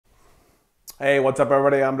Hey, what's up,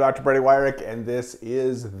 everybody? I'm Dr. Brady Wyrick, and this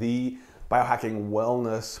is the Biohacking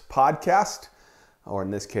Wellness Podcast, or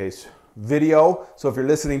in this case, video. So if you're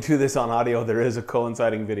listening to this on audio, there is a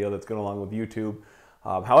coinciding video that's going along with YouTube.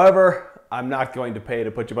 However, I'm not going to pay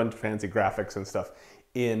to put a bunch of fancy graphics and stuff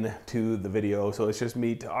into the video, so it's just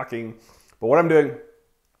me talking. But what I'm doing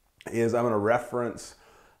is I'm going to reference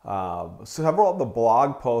several of the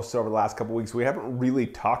blog posts over the last couple weeks. We haven't really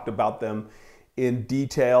talked about them in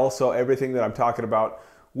detail, so everything that I'm talking about,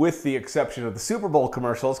 with the exception of the Super Bowl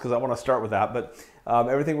commercials, because I want to start with that, but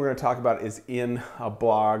everything we're going to talk about is in a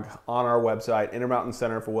blog on our website,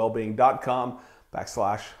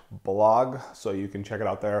 intermountaincenterforwellbeing.com/blog, so you can check it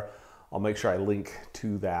out there. I'll make sure I link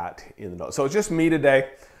to that in the notes. So it's just me today.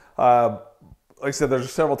 Like I said,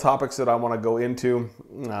 there's several topics that I want to go into,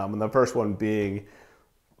 and the first one being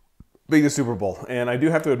the Super Bowl. And I do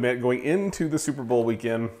have to admit, going into the Super Bowl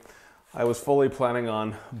weekend, I was fully planning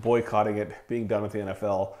on boycotting it, being done with the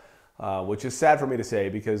NFL, which is sad for me to say,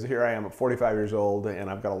 because here I am at 45 years old and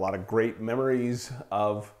I've got a lot of great memories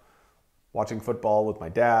of watching football with my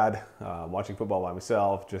dad, watching football by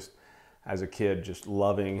myself, just as a kid, just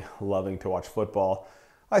loving to watch football.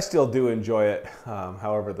 I still do enjoy it.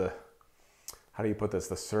 However, how do you put this?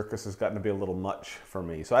 The circus has gotten to be a little much for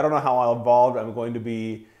me. So I don't know how involved I'm going to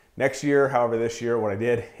be next year. However, this year, what I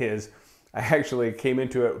did is I actually came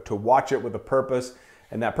into it to watch it with a purpose,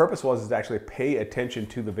 and that purpose was to actually pay attention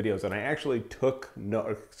to the videos. And I actually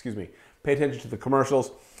pay attention to the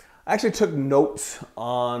commercials. I actually took notes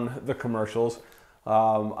on the commercials.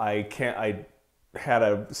 I had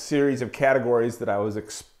a series of categories that I was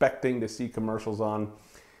expecting to see commercials on.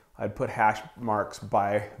 I'd put hash marks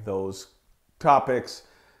by those topics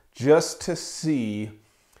just to see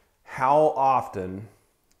how often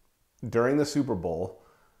during the Super Bowl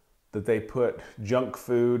that they put junk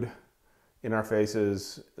food in our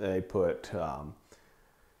faces, they put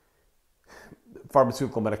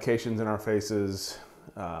pharmaceutical medications in our faces.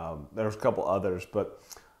 There's a couple others, but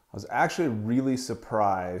I was actually really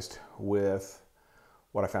surprised with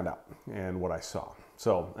what I found out and what I saw.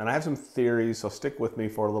 So, and I have some theories, so stick with me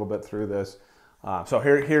for a little bit through this. So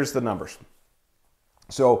here's the numbers.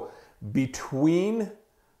 So between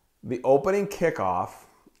the opening kickoff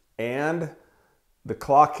and the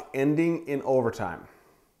clock ending in overtime,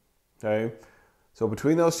 okay? So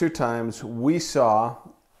between those two times, we saw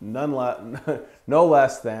no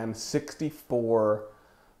less than 64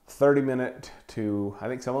 30-minute to, I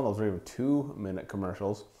think some of those were even 2-minute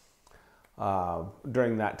commercials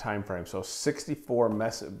during that time frame. So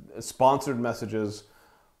 64 sponsored messages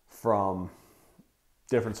from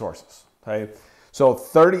different sources, okay? So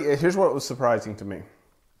here's what was surprising to me.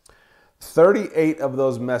 38 of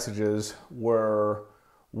those messages were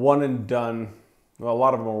one and done. Well, a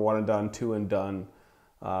lot of them were one and done, two and done.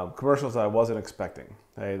 Commercials that I wasn't expecting.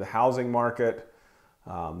 Okay? The housing market,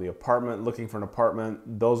 the apartment, looking for an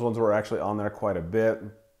apartment, those ones were actually on there quite a bit.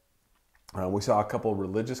 We saw a couple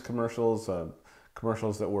religious commercials,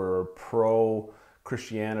 commercials that were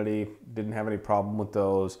pro-Christianity, didn't have any problem with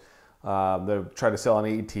those. They tried to sell an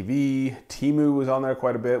ATV. Temu was on there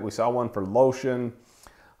quite a bit. We saw one for lotion.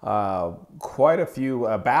 Quite a few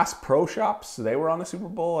Bass Pro Shops, they were on the Super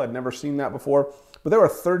Bowl. I'd never seen that before, but there were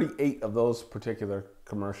 38 of those particular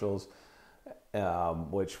commercials,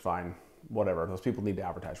 which fine, whatever. Those people need to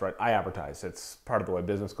advertise, right? I advertise. It's part of the way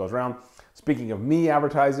business goes around. Speaking of me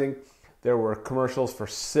advertising, there were commercials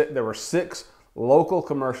there were 6 local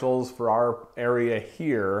commercials for our area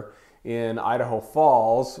here in Idaho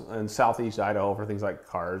Falls and southeast Idaho for things like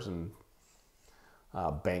cars and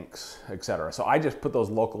banks, etc. So I just put those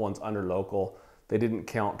local ones under local. They didn't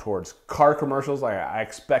count towards car commercials. I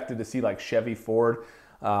expected to see like Chevy, Ford.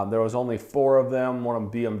 There was only 4 of them. One of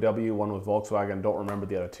them BMW, one was Volkswagen. Don't remember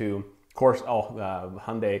the other 2. Of course,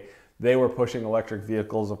 Hyundai. They were pushing electric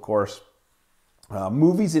vehicles, of course.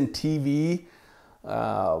 Movies and TV.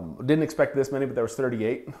 Didn't expect this many, but there was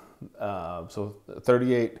 38. So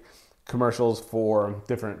 38 commercials for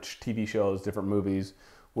different TV shows, different movies,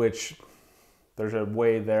 which there's a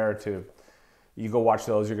way there to, you go watch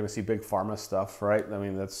those, you're going to see big pharma stuff, right? I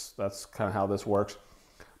mean, that's kind of how this works.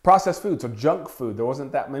 Processed food, so junk food, there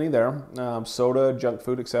wasn't that many there. Soda, junk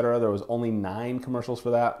food, etc. There was only 9 commercials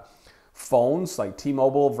for that. Phones, like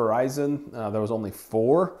T-Mobile, Verizon, there was only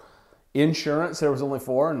 4. Insurance, there was only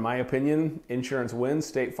 4. In my opinion, insurance wins.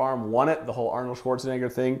 State Farm won it. The whole Arnold Schwarzenegger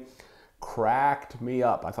thing cracked me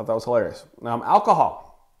up. I thought that was hilarious.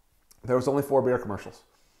 Alcohol, there was only 4 beer commercials.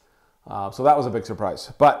 So that was a big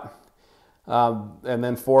surprise. But, and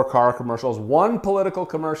then 4 car commercials, 1 political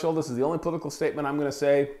commercial. This is the only political statement I'm going to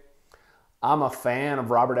say. I'm a fan of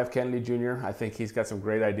Robert F. Kennedy Jr. I think he's got some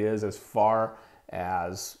great ideas as far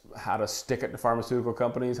as how to stick it to pharmaceutical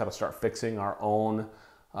companies, how to start fixing our own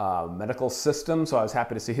medical system. So I was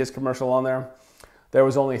happy to see his commercial on there. There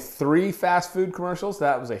was only 3 fast food commercials.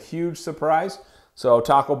 That was a huge surprise. So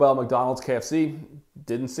Taco Bell, McDonald's, KFC,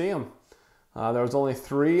 didn't see them. There was only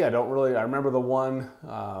 3. I remember the one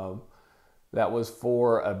that was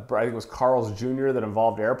for, I think it was Carl's Jr. that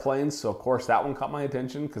involved airplanes. So of course that one caught my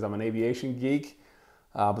attention because I'm an aviation geek.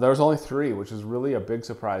 But there was only 3, which is really a big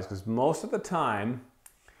surprise because most of the time,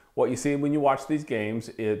 what you see when you watch these games,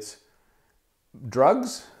 it's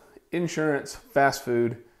drugs, insurance, fast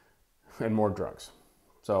food, and more drugs.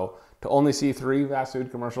 So to only see 3 fast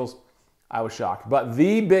food commercials, I was shocked. But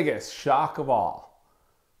the biggest shock of all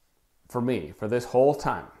for me, for this whole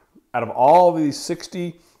time, out of all these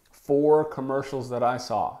 64 commercials that I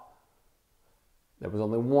saw, there was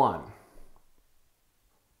only one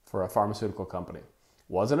for a pharmaceutical company. It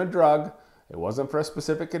wasn't a drug. It wasn't for a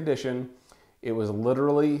specific condition. It was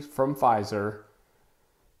literally from Pfizer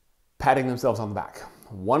patting themselves on the back.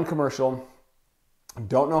 One commercial.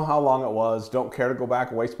 Don't know how long it was. Don't care to go back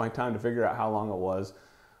and waste my time to figure out how long it was.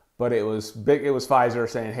 But it was big. It was Pfizer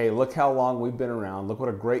saying, hey, look how long we've been around. Look what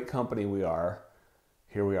a great company we are.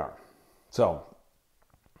 Here we are. So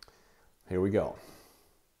here we go.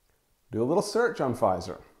 Do a little search on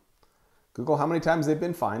Pfizer. Google how many times they've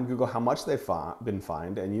been fined. Google how much they've been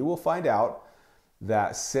fined. And you will find out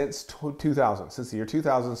that since 2000, since the year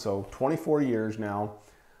 2000, so 24 years now,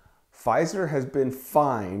 Pfizer has been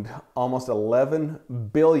fined almost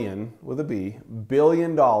 $11 billion, with a B,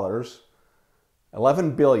 billion dollars.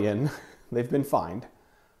 11 billion they've been fined.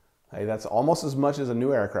 Hey, that's almost as much as a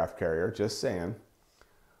new aircraft carrier, just saying.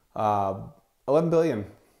 11 billion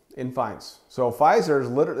in fines. So Pfizer's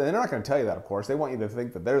literally, they're not going to tell you that, of course. They want you to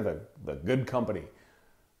think that they're the good company.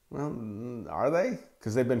 Well, are they?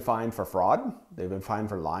 Because they've been fined for fraud. They've been fined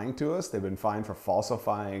for lying to us. They've been fined for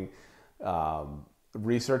falsifying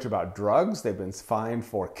research about drugs. They've been fined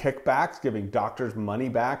for kickbacks, giving doctors money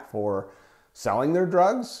back for selling their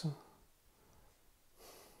drugs.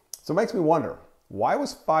 So it makes me wonder, why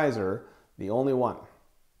was Pfizer the only one?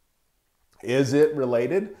 Is it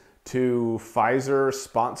related to Pfizer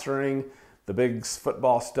sponsoring the big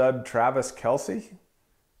football stud Travis Kelce?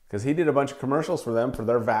 Because he did a bunch of commercials for them for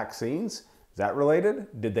their vaccines. Is that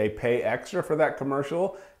related? Did they pay extra for that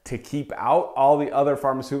commercial to keep out all the other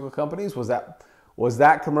pharmaceutical companies? Was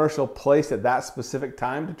that commercial placed at that specific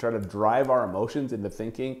time to try to drive our emotions into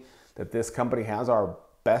thinking that this company has our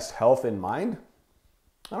best health in mind?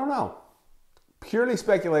 I don't know. Purely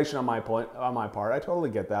speculation on my part. I totally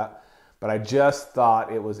get that. But I just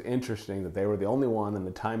thought it was interesting that they were the only one, and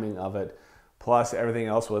the timing of it, plus everything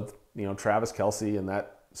else with, Travis Kelce and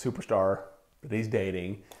that superstar that he's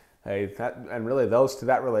dating. Hey, that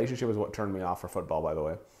relationship is what turned me off for football, by the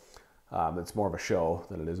way. It's more of a show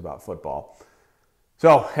than it is about football.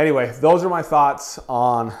 So anyway, those are my thoughts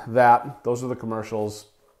on that. Those are the commercials.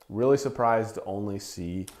 Really surprised to only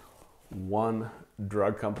see one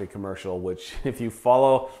drug company commercial, which if you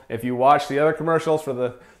watch the other commercials for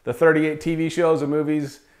the 38 TV shows and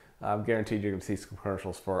movies, I'm guaranteed you're going to see some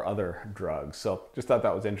commercials for other drugs. So just thought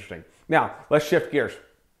that was interesting. Now, let's shift gears.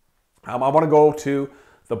 I want to go to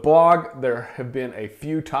the blog. There have been a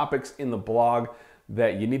few topics in the blog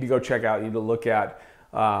that you need to go check out. You need to look at.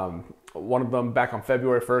 One of them back on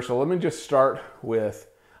February 1st. So let me just start with,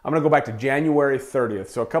 I'm going to go back to January 30th.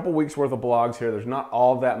 So a couple weeks worth of blogs here. There's not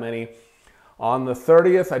all that many. On the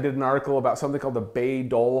 30th, I did an article about something called the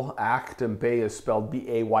Bayh-Dole Act, and Bay is spelled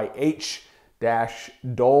B-A-Y-H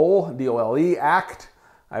Dole, D-O-L-E Act.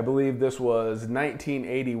 I believe this was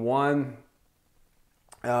 1981.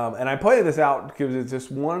 And I pointed this out because it's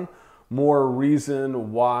just one more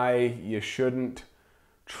reason why you shouldn't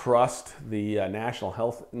trust the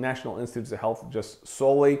National Institutes of Health just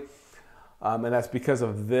solely. And that's because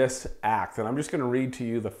of this act. And I'm just going to read to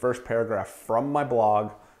you the first paragraph from my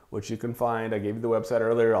blog, which you can find. I gave you the website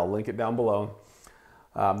earlier. I'll link it down below.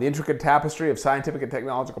 The intricate tapestry of scientific and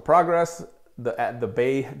technological progress, the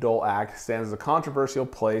Bayh-Dole Act stands as a controversial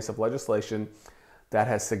place of legislation that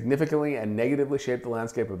has significantly and negatively shaped the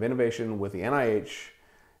landscape of innovation with the NIH.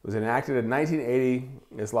 It was enacted in 1980.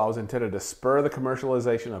 This law was intended to spur the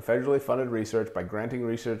commercialization of federally funded research by granting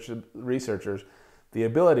researchers the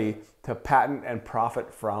ability to patent and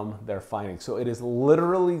profit from their findings. So it is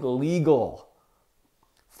literally legal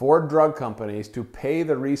for drug companies to pay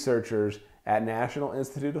the researchers at National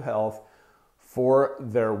Institute of Health for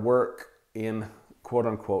their work in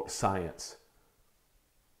quote-unquote science.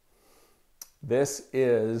 This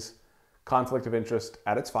is conflict of interest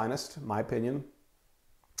at its finest, in my opinion.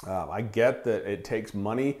 I get that it takes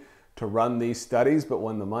money to run these studies, but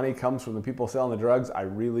when the money comes from the people selling the drugs, I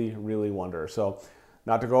really, really wonder. So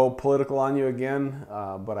not to go political on you again,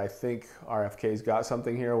 but I think RFK's got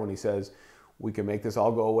something here when he says we can make this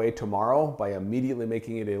all go away tomorrow by immediately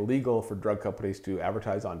making it illegal for drug companies to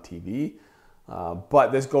advertise on TV.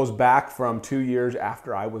 But this goes back from 2 years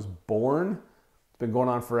after I was born. It's been going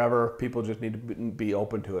on forever. People just need to be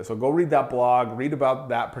open to it. So go read that blog, read about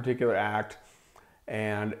that particular act,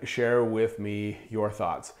 and share with me your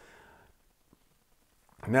thoughts.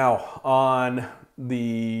 Now, on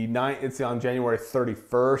the 9th, it's on January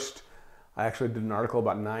 31st, I actually did an article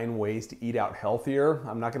about 9 ways to eat out healthier.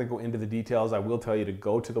 I'm not going to go into the details. I will tell you to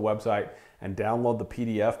go to the website and download the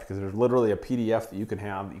PDF, because there's literally a PDF that you can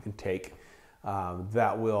have, that you can take,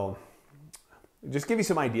 that will just give you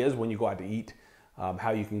some ideas when you go out to eat,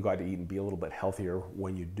 how you can go out to eat and be a little bit healthier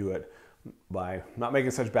when you do it by not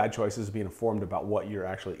making such bad choices, being informed about what you're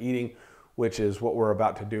actually eating, which is what we're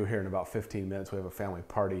about to do here in about 15 minutes. We have a family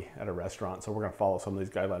party at a restaurant, so we're going to follow some of these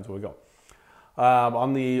guidelines when we go.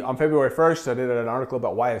 On February 1st, I did an article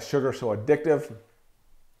about why is sugar so addictive,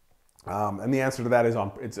 and the answer to that is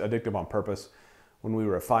it's addictive on purpose. When we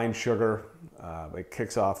refine sugar, it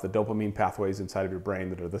kicks off the dopamine pathways inside of your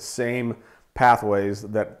brain that are the same pathways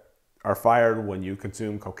that are fired when you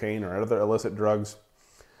consume cocaine or other illicit drugs.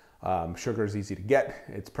 Sugar is easy to get.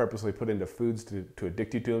 It's purposely put into foods to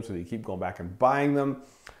addict you to them so that you keep going back and buying them.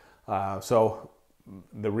 So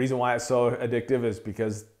the reason why it's so addictive is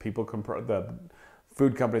because the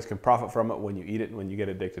food companies can profit from it when you eat it and when you get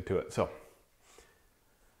addicted to it. So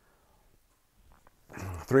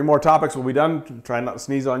 3 more topics will be done. Try not to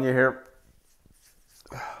sneeze on you here.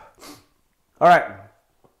 All right.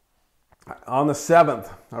 On the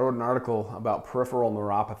 7th, I wrote an article about peripheral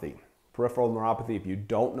neuropathy. Peripheral neuropathy, if you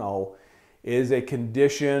don't know, is a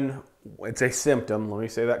condition, it's a symptom, let me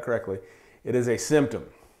say that correctly. It is a symptom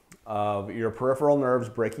of your peripheral nerves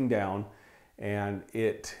breaking down, and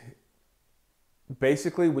it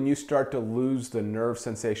basically, when you start to lose the nerve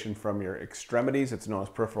sensation from your extremities, it's known as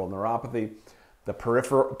peripheral neuropathy. The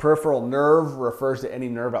peripheral nerve refers to any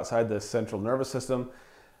nerve outside the central nervous system,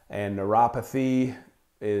 and neuropathy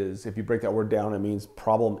is, if you break that word down, it means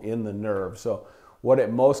problem in the nerve. So what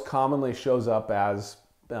it most commonly shows up as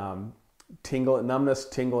numbness,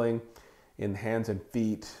 tingling in hands and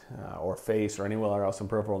feet or face or anywhere else in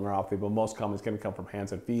peripheral neuropathy, but most common is going to come from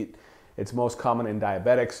hands and feet. It's most common in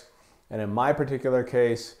diabetics. And in my particular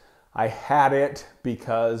case, I had it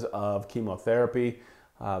because of chemotherapy.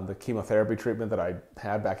 The chemotherapy treatment that I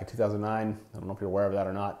had back in 2009, I don't know if you're aware of that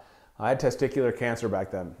or not. I had testicular cancer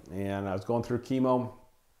back then, and I was going through chemo,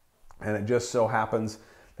 and it just so happens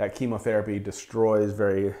that chemotherapy destroys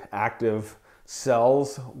very active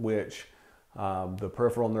cells, which the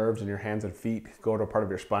peripheral nerves in your hands and feet go to a part of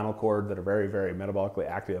your spinal cord that are very, very metabolically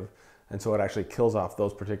active. And so it actually kills off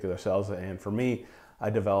those particular cells. And for me, I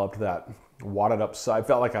developed that wadded up sock. I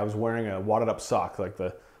felt like I was wearing a wadded up sock, like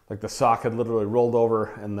the sock had literally rolled over,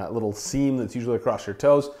 and that little seam that's usually across your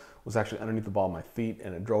toes was actually underneath the ball of my feet,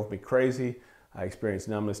 and it drove me crazy. I experienced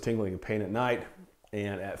numbness, tingling, and pain at night.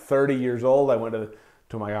 And at 30 years old, I went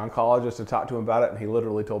to my oncologist to talk to him about it, and he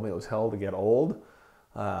literally told me it was hell to get old.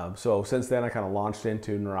 So since then, I kind of launched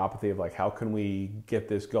into neuropathy of like, how can we get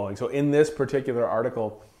this going? So in this particular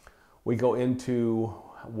article, we go into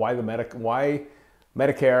why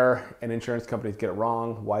Medicare and insurance companies get it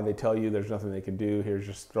wrong, why they tell you there's nothing they can do. Here's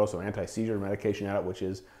just throw some anti-seizure medication at it, which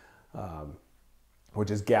is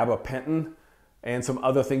gabapentin, and some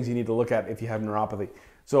other things you need to look at if you have neuropathy.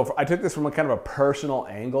 So I took this from a kind of a personal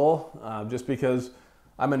angle, just because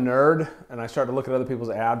I'm a nerd and I started to look at other people's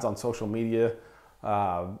ads on social media,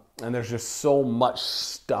 and there's just so much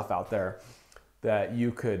stuff out there that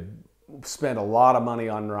you could spend a lot of money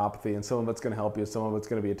on neuropathy, and some of it's going to help you, some of it's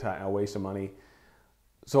going to be a waste of money.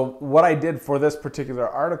 So what I did for this particular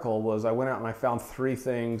article was I went out and I found 3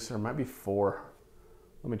 things, or it might be 4.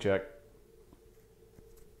 Let me check.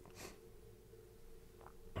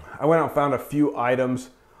 I went out and found a few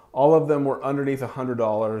items. All of them were underneath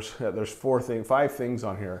 $100. There's 5 things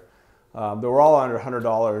on here. They were all under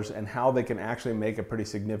 $100, and how they can actually make a pretty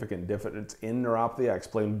significant difference in neuropathy. I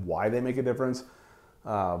explained why they make a difference.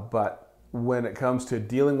 But when it comes to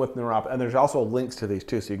dealing with neuropathy, and there's also links to these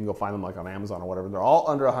too, so you can go find them like on Amazon or whatever. They're all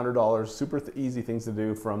under $100, super easy things to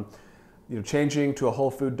do, from changing to a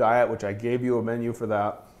whole food diet, which I gave you a menu for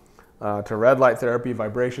that, to red light therapy,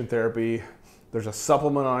 vibration therapy. There's a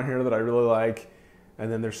supplement on here that I really like. And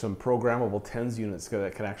then there's some programmable TENS units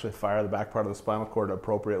that can actually fire the back part of the spinal cord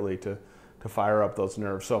appropriately to fire up those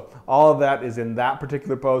nerves. So all of that is in that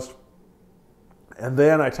particular post. And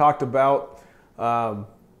then I talked about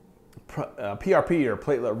PRP, or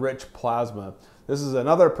platelet rich plasma. This is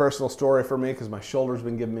another personal story for me because my shoulder's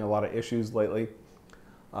been giving me a lot of issues lately.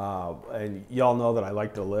 And y'all know that I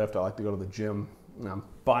like to lift, I like to go to the gym, and I'm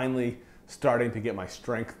finally starting to get my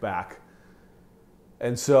strength back.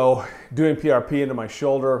 And so doing PRP into my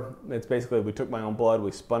shoulder, it's basically, we took my own blood,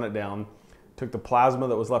 we spun it down, took the plasma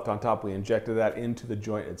that was left on top, we injected that into the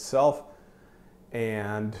joint itself.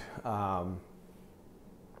 And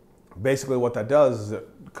basically what that does is it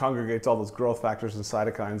congregates all those growth factors and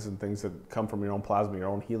cytokines and things that come from your own plasma, your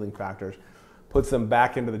own healing factors, puts them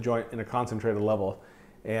back into the joint in a concentrated level.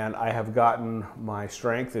 And I have gotten, my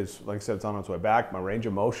strength is, like I said, it's on its way back. My range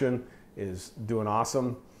of motion is doing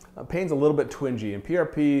awesome. Pain's a little bit twingy. And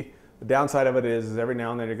PRP, the downside of it is every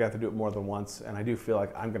now and then you're going to have to do it more than once. And I do feel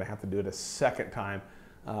like I'm going to have to do it a second time.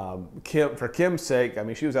 For Kim's sake, I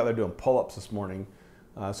mean, she was out there doing pull-ups this morning.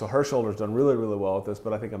 So her shoulder's done really, really well with this,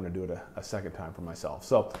 but I think I'm going to do it a second time for myself.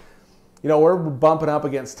 So, you know, we're bumping up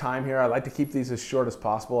against time here. I like to keep these as short as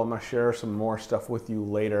possible. I'm going to share some more stuff with you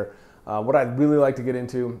later. What I'd really like to get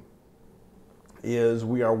into is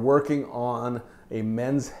we are working on a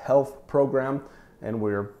men's health program, and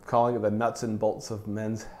we're calling it the nuts and bolts of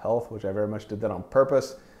men's health, which I very much did that on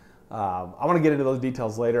purpose. I want to get into those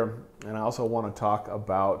details later, and I also want to talk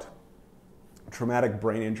about traumatic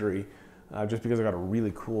brain injury, just because I got a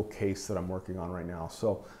really cool case that I'm working on right now.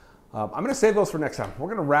 So I'm going to save those for next time. We're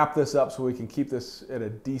going to wrap this up so we can keep this at a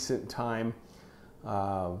decent time.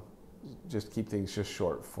 Just keep things just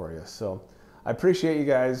short for you. So I appreciate you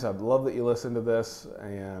guys. I love that you listen to this,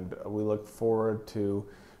 and we look forward to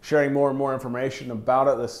sharing more and more information about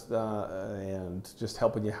it, and just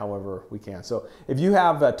helping you however we can. So if you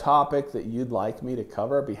have a topic that you'd like me to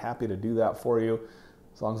cover, I'd be happy to do that for you,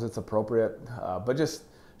 as long as it's appropriate. But just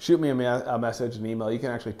shoot me a message, an email. You can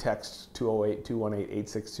actually text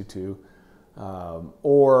 208-218-8622,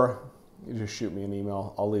 or you just shoot me an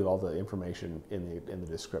email. I'll leave all the information in the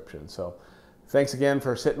description. So thanks again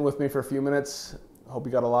for sitting with me for a few minutes. Hope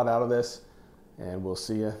you got a lot out of this, and we'll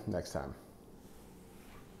see you next time.